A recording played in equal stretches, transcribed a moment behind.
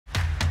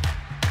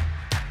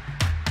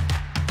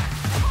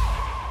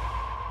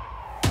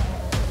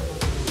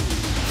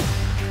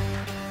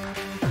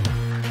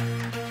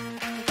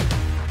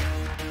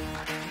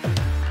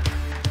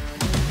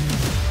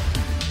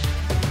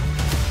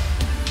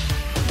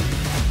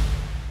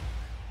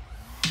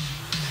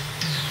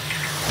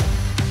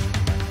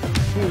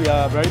we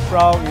are very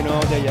proud,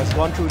 that he has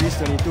gone through these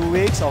 22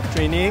 weeks of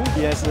training.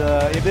 He has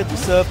able to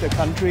serve the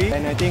country,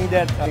 and I think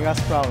that makes us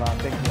proud.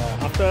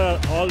 After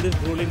all this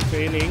grueling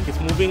training, he's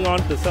moving on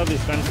to serve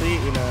his country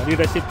in a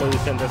leadership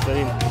position. That's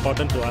very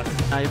important to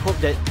us. I hope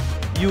that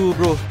you,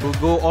 bro, will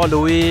go all the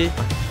way,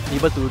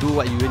 able to do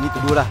what you need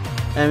to do lah.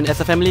 And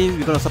as a family,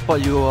 we're going to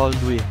support you all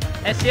the way.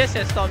 SCS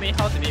has taught me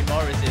how to be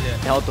more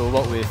resilient. How to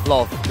work with a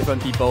lot of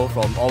different people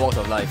from all walks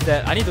of life.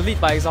 That I need to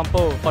lead by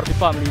example for the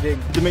people I'm leading.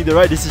 To make the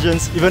right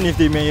decisions, even if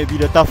they may be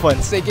the tough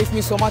ones. They gave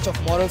me so much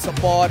of moral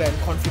support and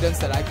confidence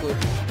that I could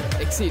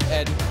exceed,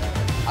 and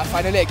I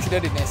finally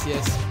exceeded in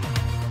SCS.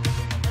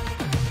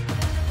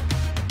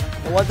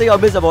 One thing I'll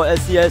miss about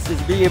SCS is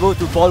being able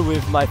to bond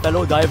with my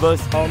fellow divers.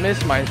 I'll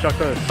miss my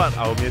instructors. What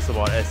I'll miss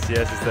about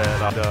SCS is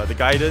that the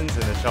guidance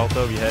and the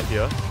shelter we have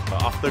here.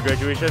 After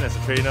graduation as a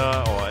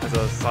trainer or as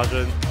a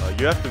sergeant,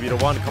 you have to be the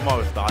one to come up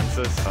with the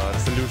answers, the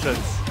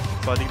solutions.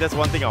 So I think that's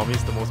one thing I'll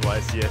miss the most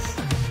about SCS.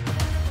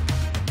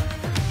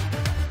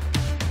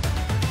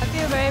 I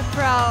feel very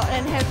proud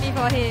and happy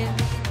for him.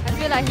 I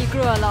feel like he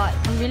grew a lot.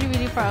 I'm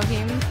really proud of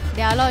him.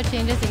 There are a lot of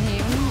changes in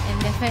him and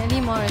definitely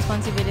more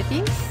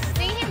responsibilities.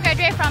 Seeing him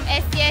graduate from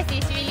SCS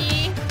is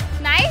really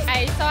nice.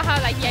 I saw how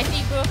he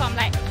actually grew from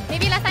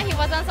maybe last time he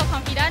wasn't so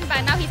confident,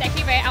 but now he's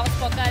actually very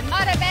outspoken.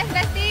 All the best,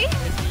 bestie!